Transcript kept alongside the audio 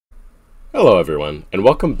Hello everyone, and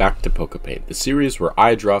welcome back to PokePaint, the series where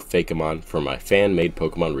I draw Fakemon for my fan-made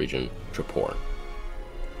Pokemon region, Fore.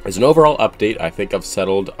 As an overall update, I think I've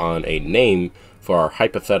settled on a name for our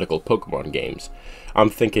hypothetical Pokemon games. I'm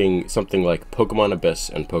thinking something like Pokemon Abyss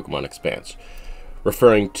and Pokemon Expanse,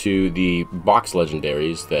 referring to the box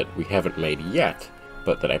legendaries that we haven't made yet,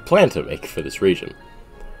 but that I plan to make for this region.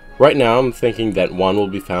 Right now I'm thinking that one will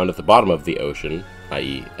be found at the bottom of the ocean,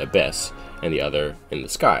 i.e. Abyss, and the other in the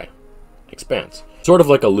sky. Expanse. Sort of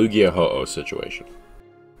like a Lugia Ho-Oh situation.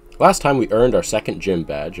 Last time we earned our second gym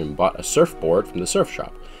badge and bought a surfboard from the surf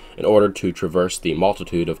shop in order to traverse the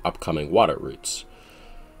multitude of upcoming water routes.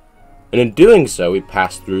 And in doing so, we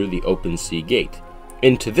passed through the open sea gate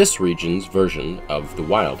into this region's version of the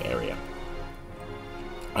wild area.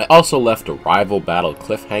 I also left a rival battle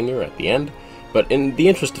cliffhanger at the end, but in the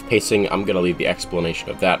interest of pacing, I'm going to leave the explanation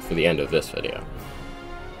of that for the end of this video.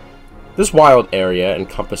 This wild area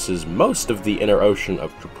encompasses most of the inner ocean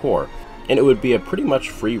of Fore, and it would be a pretty much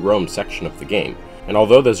free roam section of the game. And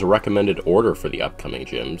although there's a recommended order for the upcoming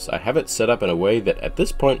gyms, I have it set up in a way that at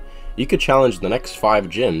this point you could challenge the next 5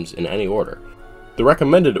 gyms in any order. The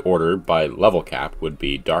recommended order by level cap would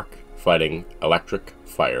be Dark, Fighting, Electric,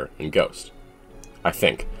 Fire, and Ghost. I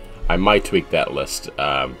think. I might tweak that list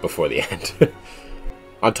before the end.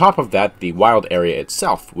 On top of that, the wild area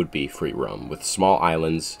itself would be free roam, with small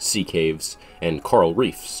islands, sea caves, and coral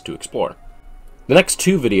reefs to explore. The next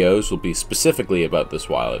 2 videos will be specifically about this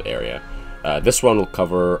wild area. This one will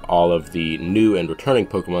cover all of the new and returning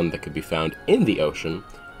Pokemon that could be found in the ocean,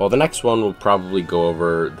 while the next one will probably go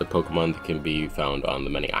over the Pokemon that can be found on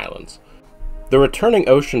the many islands. The returning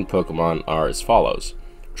ocean Pokemon are as follows: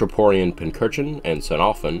 Troporian Pincurchin and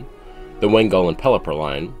Sunalphin, the Wingull and Pelipper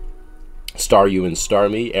line, Staryu and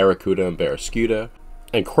Starmie, Arrokuda and Barraskewda,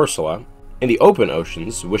 and Corsola. In the open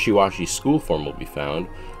oceans, Wishiwashi school form will be found,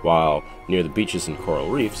 while near the beaches and coral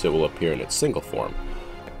reefs it will appear in its single form.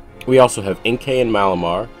 We also have Inkay and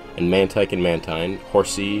Malamar, and Mantike and Mantine,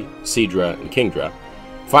 Horsea, Seadra, and Kingdra.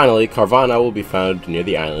 Finally, Carvanha will be found near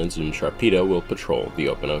the islands, and Sharpedo will patrol the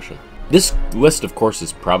open ocean. This list, of course,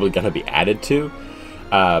 is probably going to be added to,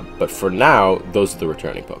 but for now, those are the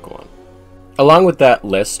returning Pokemon. Along with that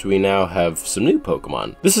list, we now have some new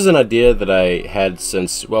Pokemon. This is an idea that I had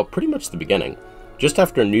since, well, pretty much the beginning. Just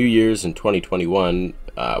after New Year's in 2021,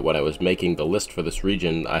 when I was making the list for this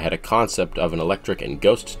region, I had a concept of an electric and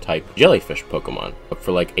ghost type jellyfish Pokemon. But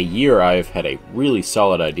for like a year, I've had a really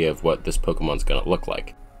solid idea of what this Pokemon's gonna look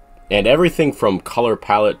like. And everything from color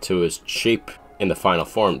palette to his shape in the final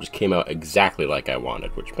form just came out exactly like I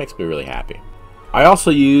wanted, which makes me really happy. I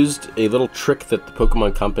also used a little trick that the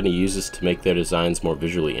Pokemon Company uses to make their designs more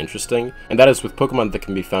visually interesting, and that is with Pokemon that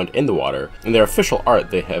can be found in the water. In their official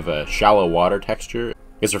art, they have a shallow water texture,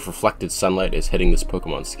 as if reflected sunlight is hitting this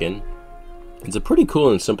Pokemon's skin. It's a pretty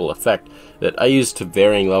cool and simple effect that I used to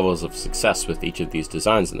varying levels of success with each of these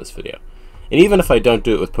designs in this video. And even if I don't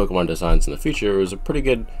do it with Pokemon designs in the future, it was a pretty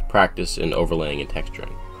good practice in overlaying and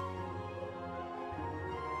texturing.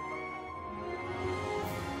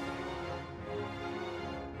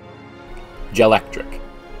 Gelectric,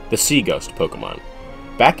 the Sea Ghost Pokemon.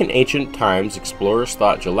 Back in ancient times, explorers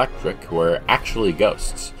thought Gelectric were actually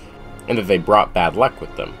ghosts, and that they brought bad luck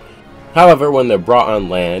with them. However, when they're brought on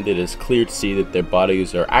land, it is clear to see that their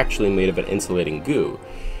bodies are actually made of an insulating goo,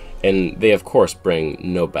 and they of course bring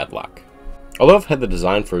no bad luck. Although I've had the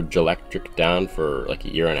design for Gelectric down for like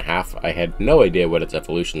a year and a half, I had no idea what its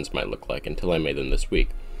evolutions might look like until I made them this week.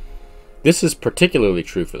 This is particularly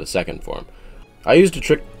true for the second form. I used a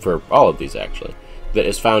trick for all of these actually, that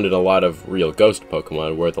is found in a lot of real ghost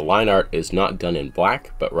Pokemon where the line art is not done in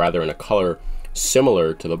black, but rather in a color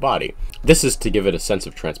similar to the body. This is to give it a sense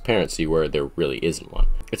of transparency where there really isn't one.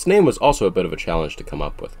 Its name was also a bit of a challenge to come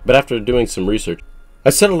up with, but after doing some research, I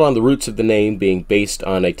settled on the roots of the name being based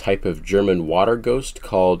on a type of German water ghost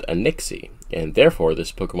called a Nixie, and therefore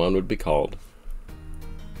this Pokemon would be called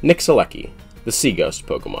Nixalecki, the Sea Ghost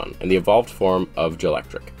Pokemon, and the evolved form of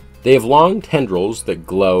Gelectric. They have long tendrils that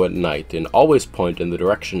glow at night and always point in the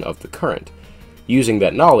direction of the current. Using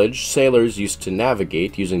that knowledge, sailors used to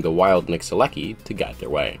navigate using the wild Nixalecki to guide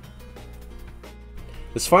their way.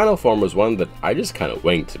 This final form was one that I just kind of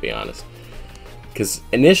winged, to be honest. Because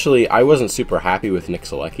initially I wasn't super happy with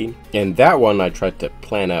Nixalecki, and that one I tried to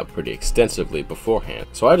plan out pretty extensively beforehand.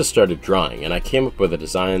 So I just started drawing, and I came up with a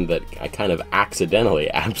design that I kind of accidentally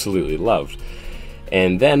absolutely loved.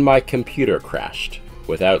 And then my computer crashed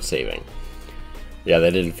without saving. Yeah,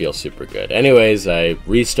 that didn't feel super good. Anyways, I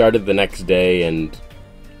restarted the next day, and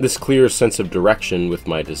this clear sense of direction with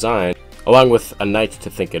my design, along with a night to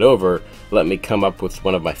think it over, let me come up with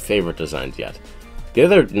one of my favorite designs yet. The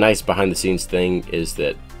other nice behind the scenes thing is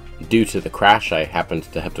that due to the crash, I happened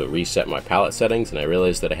to have to reset my palette settings, and I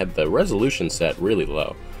realized that I had the resolution set really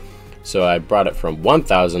low. So I brought it from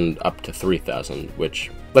 1000 up to 3000, which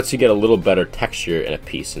lets you get a little better texture in a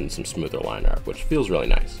piece and some smoother line art, which feels really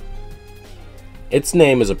nice. Its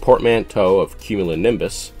name is a portmanteau of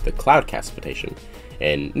cumulonimbus, the cloud caspitation,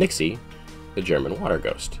 and Nixie, the German water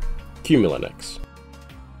ghost. Cumulinix.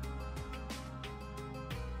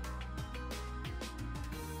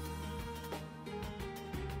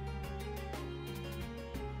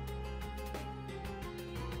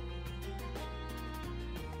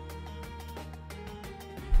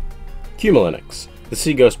 Cumulinix, the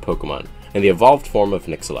sea ghost Pokemon, and the evolved form of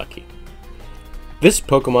Nixalecki. This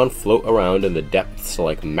Pokemon float around in the depths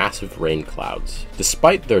like massive rain clouds.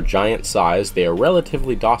 Despite their giant size, they are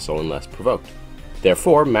relatively docile unless provoked.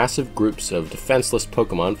 Therefore, massive groups of defenseless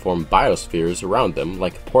Pokemon form biospheres around them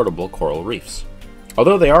like portable coral reefs.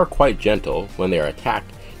 Although they are quite gentle, when they are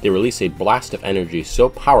attacked, they release a blast of energy so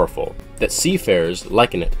powerful that seafarers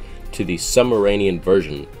liken it to the submarine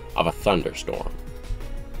version of a thunderstorm.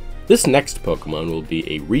 This next Pokemon will be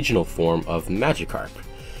a regional form of Magikarp.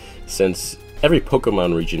 Since every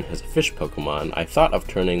Pokemon region has a fish Pokemon, I thought of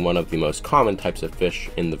turning one of the most common types of fish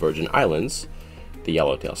in the Virgin Islands, the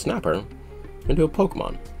yellowtail snapper, into a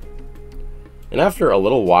Pokemon. And after a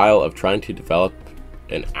little while of trying to develop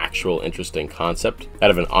an actual interesting concept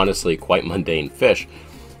out of an honestly quite mundane fish,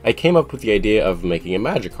 I came up with the idea of making a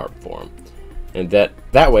Magikarp form. And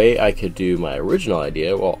that way I could do my original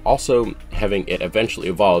idea while also having it eventually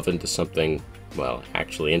evolve into something, well,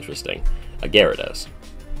 actually interesting, a Gyarados.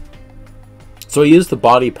 So I used the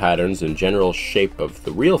body patterns and general shape of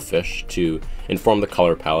the real fish to inform the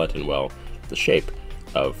color palette and, well, the shape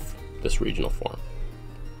of this regional form.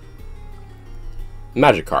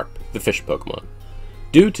 Magikarp, the fish Pokemon.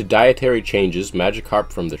 Due to dietary changes,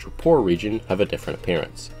 Magikarp from the Trapor region have a different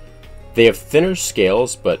appearance. They have thinner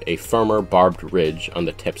scales but a firmer barbed ridge on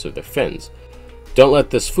the tips of their fins. Don't let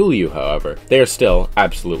this fool you, however, they are still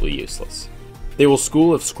absolutely useless. They will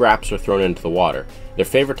school if scraps are thrown into the water. Their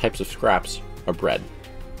favorite types of scraps are bread.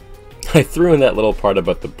 I threw in that little part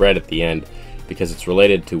about the bread at the end because it's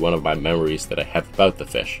related to one of my memories that I have about the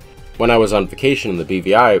fish. When I was on vacation in the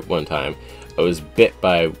BVI one time, I was bit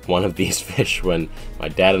by one of these fish when my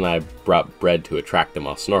dad and I brought bread to attract them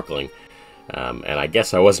while snorkeling. And I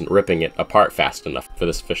guess I wasn't ripping it apart fast enough for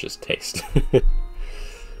this fish's taste.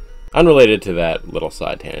 Unrelated to that little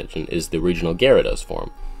side tangent is the regional Gyarados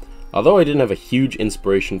form. Although I didn't have a huge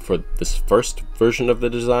inspiration for this first version of the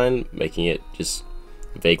design, making it just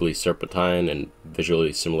vaguely serpentine and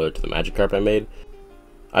visually similar to the Magikarp I made,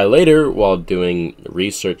 I later, while doing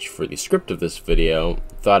research for the script of this video,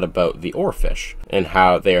 thought about the oarfish and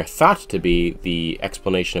how they are thought to be the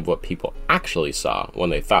explanation of what people actually saw when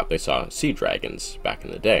they thought they saw sea dragons back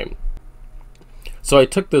in the day. So I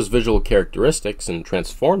took those visual characteristics and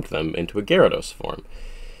transformed them into a Gyarados form.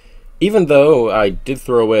 Even though I did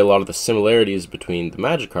throw away a lot of the similarities between the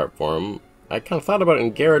Magikarp form, I kind of thought about it,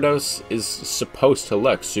 and Gyarados is supposed to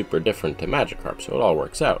look super different to Magikarp, so it all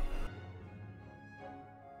works out.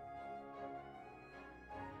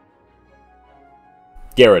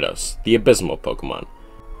 Gyarados, the abysmal Pokemon.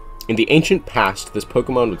 In the ancient past, this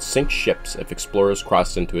Pokemon would sink ships if explorers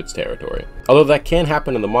crossed into its territory. Although that can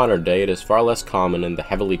happen in the modern day, it is far less common in the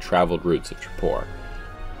heavily traveled routes of Trapor.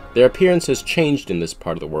 Their appearance has changed in this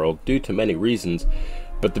part of the world due to many reasons,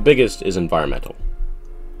 but the biggest is environmental.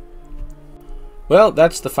 Well,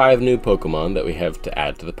 that's the 5 new Pokemon that we have to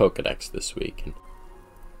add to the Pokédex this week.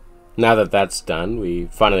 Now that that's done, we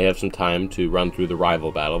finally have some time to run through the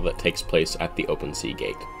rival battle that takes place at the Open Sea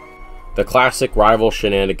Gate. The classic rival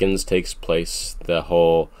shenanigans takes place, the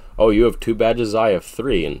whole, oh, you have 2 badges, I have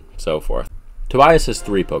 3, and so forth. Tobias has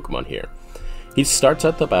 3 Pokemon here. He starts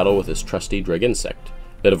out the battle with his trusty Draginsect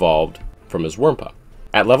that evolved from his Wurmpa,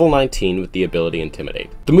 at level 19 with the ability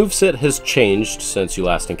Intimidate. The moveset has changed since you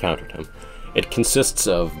last encountered him. It consists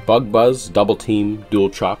of Bug Buzz, Double Team, Dual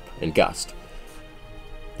Chop, and Gust.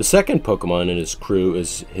 The second Pokemon in his crew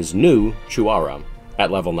is his new Chihuahua,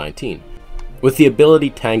 at level 19, with the ability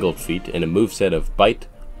Tangled Feet and a moveset of Bite,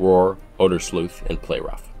 Roar, Odor Sleuth, and Play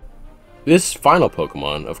Rough. This final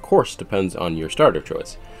Pokemon, of course, depends on your starter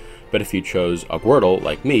choice, but if you chose a Squirtle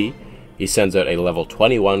like me, he sends out a level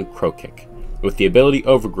 21 Crow Kick. With the ability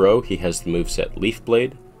Overgrow, he has the moveset Leaf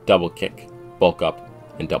Blade, Double Kick, Bulk Up,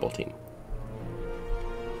 and Double Team.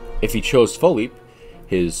 If you chose Full Leap,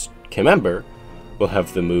 his Chimember will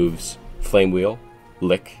have the moves Flame Wheel,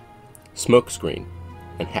 Lick, Smokescreen,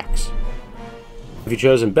 and Hex. If you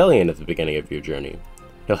chose Embellion at the beginning of your journey,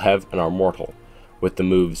 he'll have an Armortal with the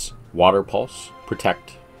moves Water Pulse,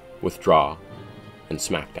 Protect, Withdraw, and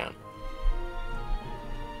Smackdown.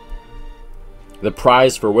 The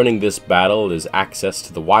prize for winning this battle is access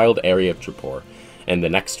to the wild area of Trapor and the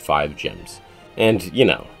next 5 gyms. And, you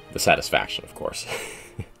know, the satisfaction, of course.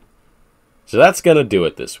 So that's gonna do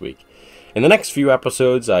it this week. In the next few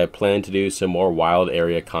episodes, I plan to do some more wild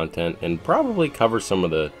area content and probably cover some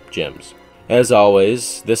of the gyms. As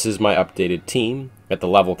always, this is my updated team at the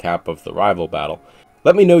level cap of the rival battle.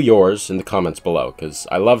 Let me know yours in the comments below, because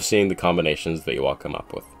I love seeing the combinations that you all come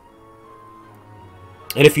up with.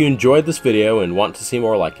 And if you enjoyed this video and want to see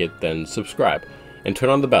more like it, then subscribe and turn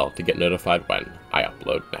on the bell to get notified when I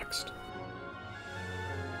upload next.